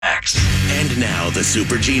And now the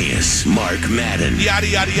super genius, Mark Madden. Yada,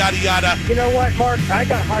 yada, yada, yada. You know what, Mark? I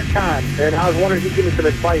got a hard time, and I was wondering if you could give me some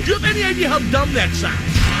advice. Do you have any idea how dumb that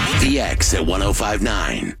sounds? The X at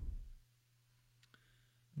 105.9.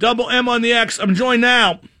 Double M on the X. I'm joined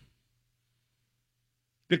now.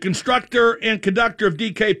 The constructor and conductor of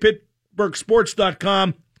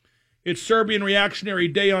DKPittsburghSports.com. It's Serbian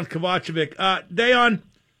reactionary Dejan Kovacevic. Dejan,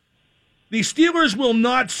 the Steelers will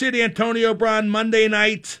not sit Antonio Brown Monday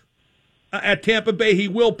night at Tampa Bay. He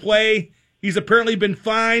will play. He's apparently been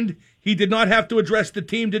fined. He did not have to address the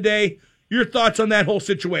team today. Your thoughts on that whole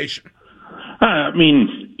situation? I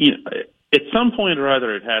mean, at some point or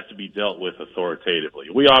other, it has to be dealt with authoritatively.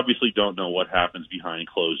 We obviously don't know what happens behind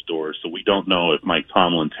closed doors, so we don't know if Mike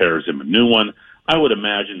Tomlin tears him a new one. I would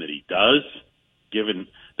imagine that he does, given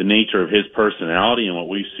the nature of his personality and what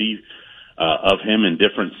we see of him in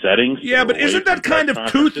different settings. Yeah, but isn't that kind of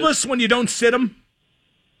toothless when you don't sit him?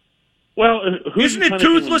 Well, isn't it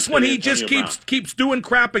toothless when he just keeps doing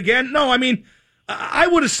crap again? No, I mean, I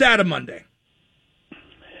would have sat him Monday.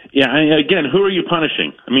 Yeah, again, who are you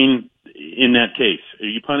punishing? I mean, in that case, are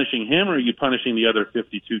you punishing him or are you punishing the other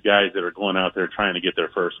 52 guys that are going out there trying to get their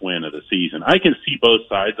first win of the season? I can see both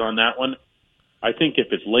sides on that one. I think if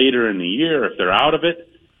it's later in the year, if they're out of it,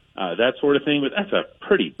 that sort of thing, but that's a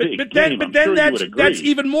pretty big game. But then that's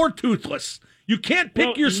even more toothless. You can't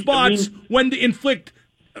pick your spots when to inflict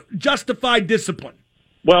justified discipline.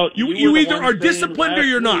 Well, you either are disciplined or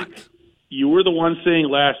you're not. You were the one saying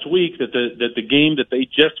last week that the game that they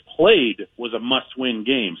just played was a must-win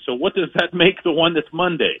game. So what does that make the one that's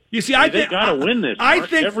Monday? You see, they got to win this.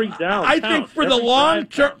 Mark. Every down I counts. think for the long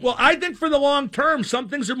term. Well, I think for the long term, some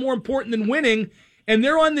things are more important than winning, and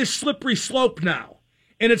they're on this slippery slope now.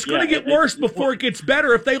 And it's going to get worse before it gets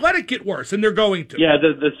better if they let it get worse, and they're going to. Yeah,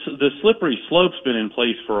 the slippery slope's been in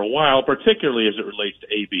place for a while, particularly as it relates to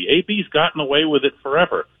AB. AB's gotten away with it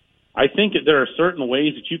forever. I think that there are certain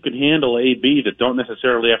ways that you can handle AB that don't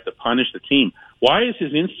necessarily have to punish the team. Why is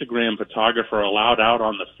his Instagram photographer allowed out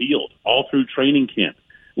on the field all through training camp?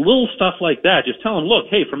 Little stuff like that. Just tell him, look,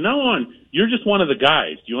 hey, from now on, you're just one of the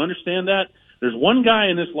guys. Do you understand that? There's one guy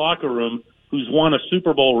in this locker room who's won a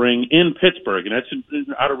Super Bowl ring in Pittsburgh, and that's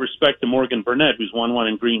out of respect to Morgan Burnett, who's won one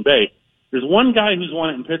in Green Bay. There's one guy who's won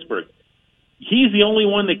it in Pittsburgh. He's the only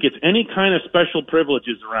one that gets any kind of special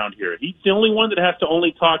privileges around here. He's the only one that has to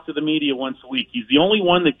only talk to the media once a week. He's the only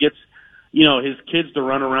one that gets, his kids to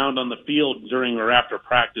run around on the field during or after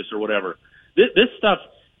practice or whatever. This stuff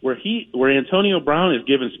where Antonio Brown is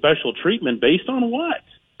given special treatment based on what?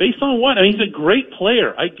 Based on what? I mean, he's a great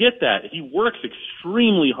player. I get that. He works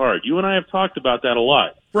extremely hard. You and I have talked about that a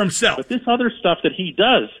lot. For himself. But this other stuff that he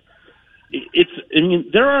does,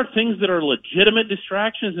 there are things that are legitimate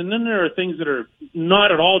distractions, and then there are things that are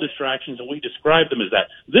not at all distractions, and we describe them as that.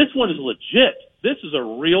 This one is legit. This is a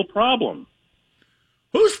real problem.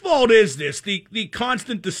 Whose fault is this, the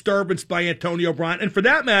constant disturbance by Antonio Brown? And for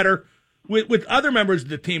that matter, with other members of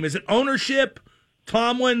the team, is it ownership,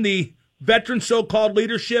 Tomlin, the veteran so-called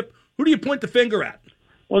leadership? Who do you point the finger at?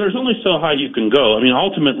 Well, there's only so high you can go. I mean,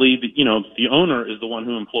 ultimately, the owner is the one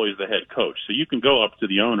who employs the head coach. So you can go up to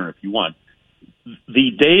the owner if you want.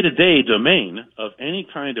 The day-to-day domain of any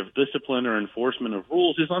kind of discipline or enforcement of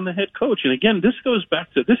rules is on the head coach. And again, this goes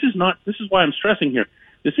back to, this is why I'm stressing here.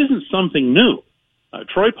 This isn't something new.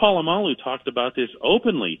 Troy Polamalu talked about this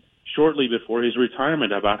openly shortly before his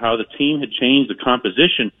retirement about how the team had changed, the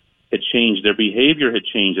composition had changed, their behavior had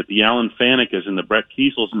changed, that the Alan Fanecas and the Brett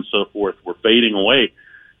Kiesels and so forth were fading away.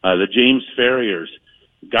 The James Ferriers,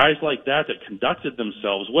 guys like that conducted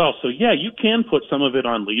themselves well. So, yeah, you can put some of it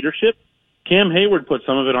on leadership. Cam Hayward put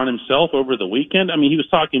some of it on himself over the weekend. I mean, he was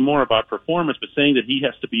talking more about performance, but saying that he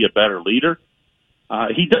has to be a better leader.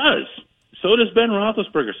 He does. So does Ben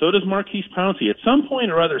Roethlisberger. So does Marquise Pouncey. At some point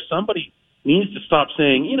or other, somebody needs to stop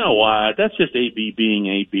saying, you know what, that's just AB being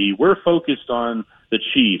AB. We're focused on the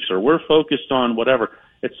Chiefs, or we're focused on whatever.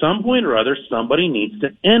 At some point or other, somebody needs to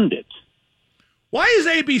end it. Why is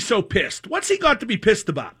AB so pissed? What's he got to be pissed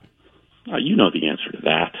about? You know the answer to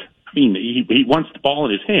that. I mean, he wants the ball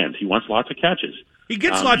in his hands. He wants lots of catches. He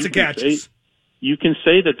gets lots of catches. You can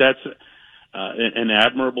say that that's an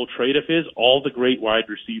admirable trait of his. All the great wide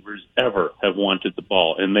receivers ever have wanted the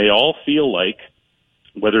ball, and they all feel like,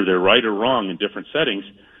 whether they're right or wrong in different settings,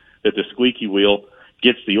 that the squeaky wheel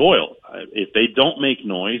gets the oil. If they don't make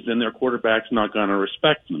noise, then their quarterback's not going to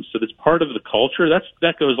respect them. So that's part of the culture.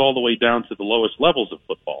 That goes all the way down to the lowest levels of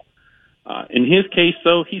football. In his case,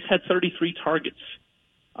 though, he's had 33 targets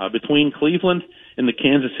between Cleveland and the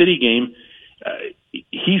Kansas City game.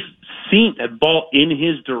 he's seen a ball in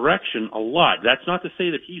his direction a lot. That's not to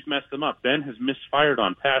say that he's messed them up. Ben has misfired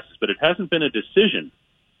on passes, but it hasn't been a decision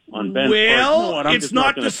on Ben's part. Well, it's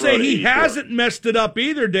not to say he hasn't messed it up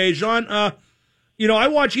either, Dejan. I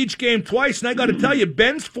watch each game twice, and I got to tell you,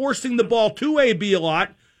 Ben's forcing the ball to AB a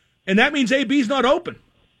lot, and that means AB's not open.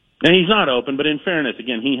 And he's not open, but in fairness,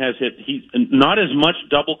 again, he's not as much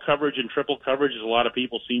double coverage and triple coverage as a lot of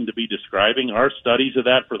people seem to be describing. Our studies of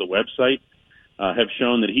that for the website have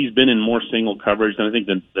shown that he's been in more single coverage than I think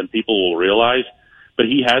than people will realize. But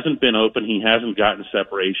he hasn't been open. He hasn't gotten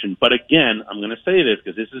separation. But again, I'm going to say this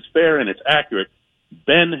because this is fair and it's accurate.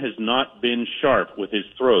 Ben has not been sharp with his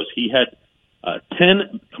throws. He had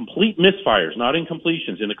 10 complete misfires, not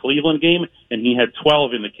incompletions, in the Cleveland game, and he had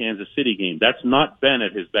 12 in the Kansas City game. That's not Ben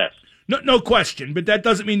at his best. No question, but that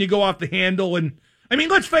doesn't mean you go off the handle. And I mean,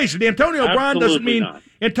 let's face it, Antonio Brown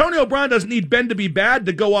doesn't need Ben to be bad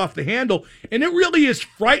to go off the handle. And it really is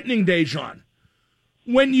frightening, Dejan.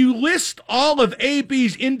 When you list all of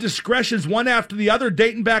AB's indiscretions one after the other,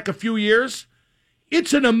 dating back a few years,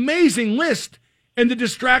 it's an amazing list, and the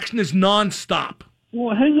distraction is nonstop.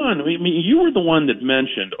 Well, hang on. I mean, you were the one that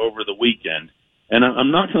mentioned over the weekend, and I'm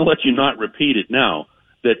not going to let you not repeat it now,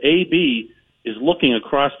 that AB is looking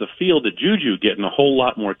across the field at Juju getting a whole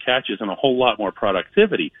lot more catches and a whole lot more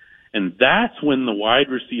productivity. And that's when the wide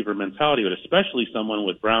receiver mentality, but especially someone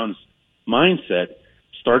with Brown's mindset,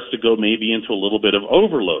 starts to go maybe into a little bit of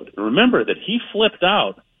overload. And remember that he flipped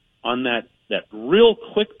out on that real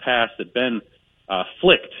quick pass that Ben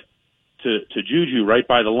flicked to Juju right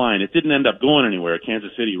by the line. It didn't end up going anywhere.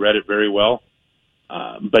 Kansas City read it very well.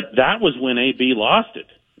 But that was when AB lost it.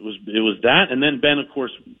 It was that, and then Ben, of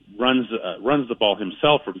course, runs the ball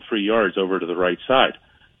himself from 3 yards over to the right side.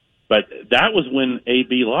 But that was when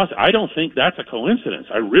AB lost it. I don't think that's a coincidence.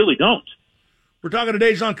 I really don't. We're talking to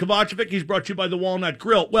Dejan Kovacevic. He's brought to you by the Walnut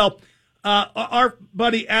Grill. Well, our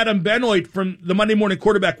buddy Adam Benoit from the Monday Morning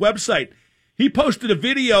Quarterback website, he posted a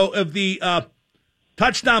video of the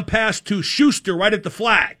touchdown pass to Schuster right at the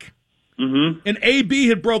flag. Mm-hmm. And AB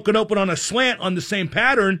had broken open on a slant on the same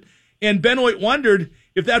pattern, and Benoit wondered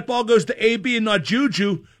if that ball goes to AB and not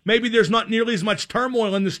Juju, maybe there's not nearly as much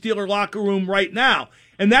turmoil in the Steeler locker room right now.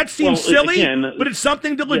 And that seems silly, but it's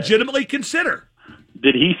something to legitimately consider.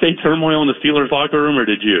 Did he say turmoil in the Steelers locker room, or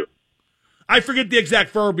did you? I forget the exact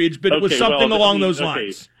verbiage, but it was something along those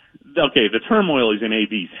lines. Okay, the turmoil is in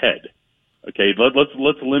AB's head. Okay,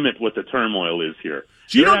 let's limit what the turmoil is here.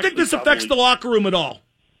 So you don't think this affects the locker room at all?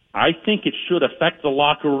 I think it should affect the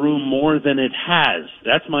locker room more than it has.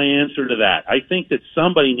 That's my answer to that. I think that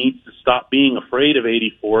somebody needs to stop being afraid of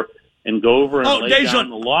 84 and go over and lay down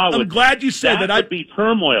the law with I'm glad you said that. That would be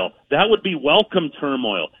turmoil. That would be welcome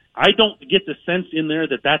turmoil. I don't get the sense in there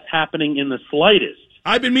that that's happening in the slightest.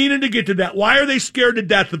 I've been meaning to get to that. Why are they scared to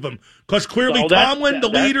death of him? Because clearly Tomlin, the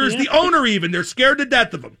leaders, the owner even, they're scared to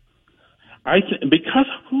death of him. Because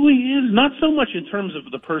of who he is, not so much in terms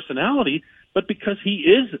of the personality, but because he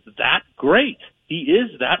is that great. He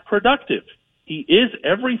is that productive. He is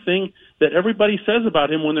everything that everybody says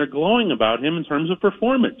about him when they're glowing about him in terms of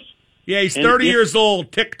performance. Yeah, he's 30 years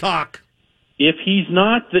old, TikTok. If he's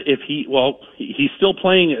not, he's still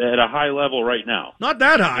playing at a high level right now. Not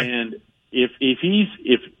that high. And if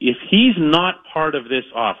he's not part of this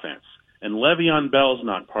offense, and Le'Veon Bell's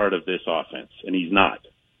not part of this offense, and he's not,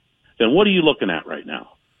 then what are you looking at right now?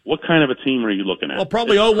 What kind of a team are you looking at? Well,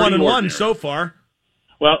 probably 0-1-1 so far.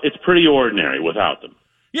 Well, it's pretty ordinary without them.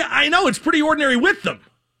 Yeah, I know. It's pretty ordinary with them.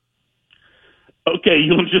 Okay,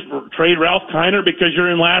 you want to just trade Ralph Kiner because you're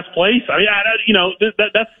in last place? I mean,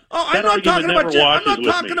 that's. Oh, I'm not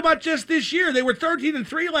talking about just this year. They were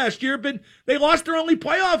 13-3 last year, but they lost their only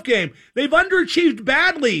playoff game. They've underachieved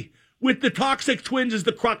badly with the toxic Twins as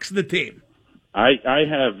the crux of the team. I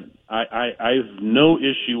have no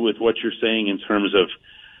issue with what you're saying in terms of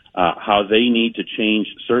how they need to change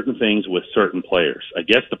certain things with certain players. I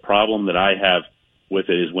guess the problem that I have with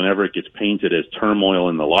it is whenever it gets painted as turmoil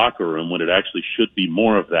in the locker room, when it actually should be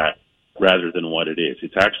more of that rather than what it is.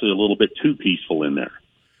 It's actually a little bit too peaceful in there.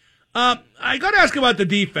 I got to ask about the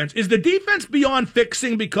defense. Is the defense beyond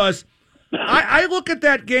fixing? Because I look at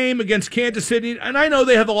that game against Kansas City, and I know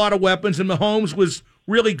they have a lot of weapons, and Mahomes was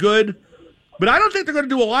really good, but I don't think they're going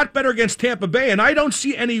to do a lot better against Tampa Bay, and I don't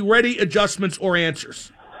see any ready adjustments or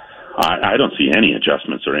answers. I don't see any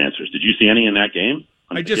adjustments or answers. Did you see any in that game?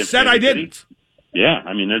 I just said I didn't. Yeah,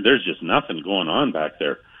 I mean, there's just nothing going on back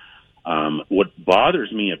there. What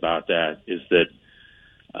bothers me about that is that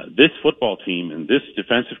this football team and this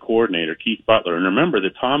defensive coordinator, Keith Butler, and remember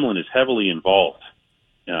that Tomlin is heavily involved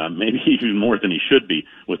maybe even more than he should be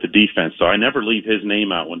with the defense. So I never leave his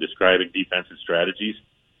name out when describing defensive strategies.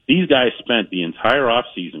 These guys spent the entire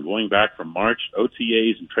offseason, going back from March,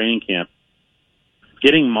 OTAs, and training camp,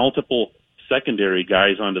 getting multiple secondary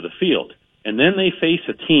guys onto the field. And then they face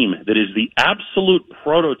a team that is the absolute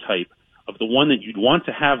prototype of the one that you'd want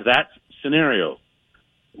to have that scenario,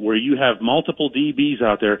 where you have multiple DBs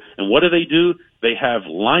out there. And what do? They have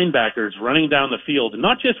linebackers running down the field,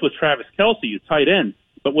 not just with Travis Kelce, the tight end,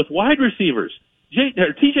 but with wide receivers.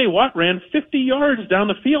 T.J. Watt ran 50 yards down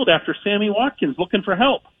the field after Sammy Watkins looking for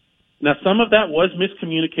help. Now, some of that was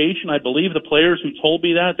miscommunication. I believe the players who told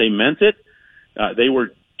me that, they meant it. They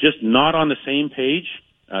were just not on the same page,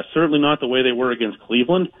 certainly not the way they were against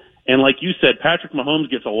Cleveland. And like you said, Patrick Mahomes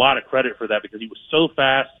gets a lot of credit for that because he was so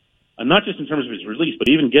fast, not just in terms of his release, but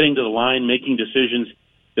even getting to the line, making decisions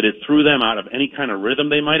that it threw them out of any kind of rhythm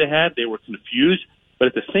they might have had. They were confused. But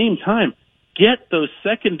at the same time, get those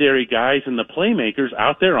secondary guys and the playmakers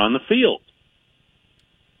out there on the field.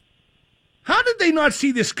 How did they not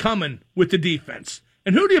see this coming with the defense?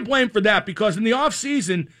 And who do you blame for that? Because in the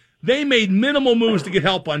offseason, they made minimal moves to get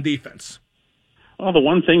help on defense. Well, the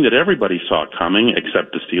one thing that everybody saw coming,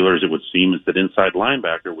 except the Steelers, it would seem, is that inside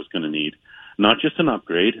linebacker was going to need not just an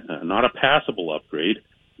upgrade, not a passable upgrade,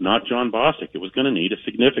 not John Bostic. It was going to need a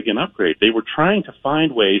significant upgrade. They were trying to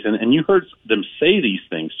find ways, and you heard them say these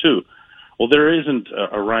things too. Well, there isn't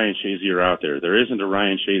a Ryan Shazier out there. There isn't a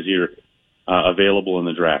Ryan Shazier available in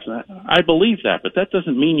the draft. And I believe that, but that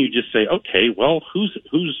doesn't mean you just say, okay, well, who's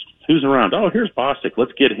around? Oh, here's Bostic.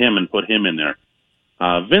 Let's get him and put him in there.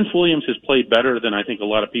 Vince Williams has played better than I think a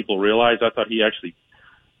lot of people realize. I thought he actually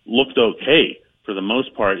looked okay for the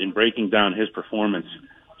most part in breaking down his performance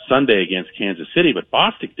Sunday against Kansas City, but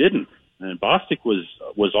Bostic didn't. And Bostic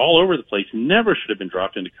was all over the place, never should have been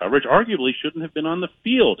dropped into coverage, arguably shouldn't have been on the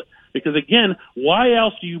field. Because, again, why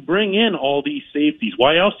else do you bring in all these safeties?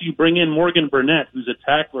 Why else do you bring in Morgan Burnett, who's a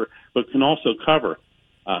tackler but can also cover?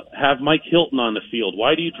 Have Mike Hilton on the field?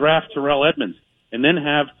 Why do you draft Terrell Edmonds and then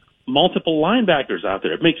have multiple linebackers out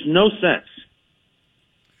there? It makes no sense.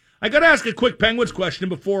 I got to ask a quick Penguins question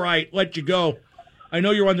before I let you go. I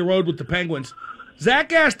know you're on the road with the Penguins.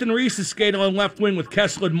 Zach Aston Reese is skating on left wing with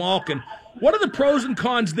Kessler and Malkin. What are the pros and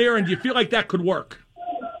cons there, and do you feel like that could work?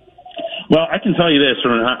 Well, I can tell you this.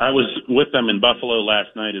 I was with them in Buffalo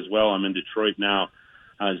last night as well. I'm in Detroit now.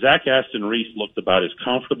 Zach Aston Reese looked about as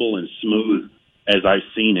comfortable and smooth as I've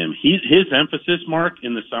seen him. His emphasis, Mark,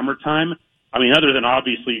 in the summertime, I mean, other than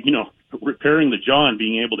obviously, repairing the jaw and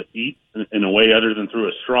being able to eat in a way other than through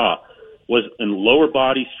a straw, was in lower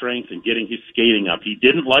body strength and getting his skating up. He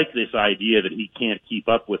didn't like this idea that he can't keep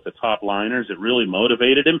up with the top liners. It really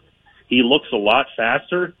motivated him. He looks a lot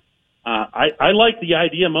faster. I like the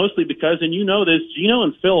idea mostly because, and you know this, Gino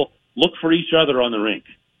and Phil look for each other on the rink.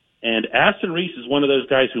 And Aston Reese is one of those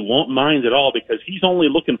guys who won't mind at all because he's only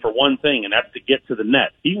looking for one thing, and that's to get to the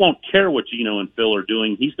net. He won't care what Gino and Phil are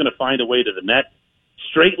doing. He's going to find a way to the net.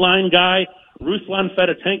 Straight line guy, Ruslan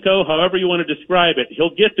Fedotenko, however you want to describe it,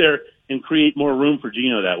 he'll get there and create more room for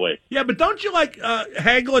Gino that way. Yeah, but don't you like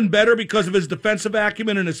Hagelin better because of his defensive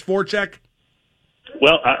acumen and his forecheck?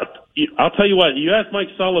 Well, I'll tell you what. You ask Mike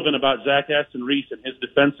Sullivan about Zach Aston Reese and his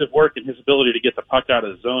defensive work and his ability to get the puck out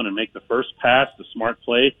of the zone and make the first pass, the smart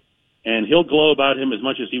play, and he'll glow about him as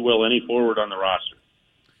much as he will any forward on the roster.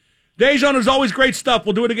 Dejan, is always great stuff.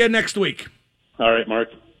 We'll do it again next week. All right, Mark.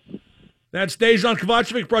 That's Dejan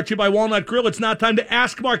Kovacevic, brought to you by Walnut Grill. It's now time to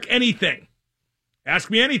ask Mark anything.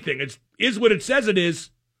 Ask me anything. It is what it says it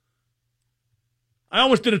is. I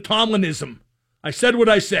almost did a Tomlinism. I said what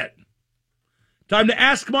I said. Time to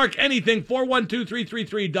ask Mark anything.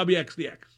 412-333-WXDX.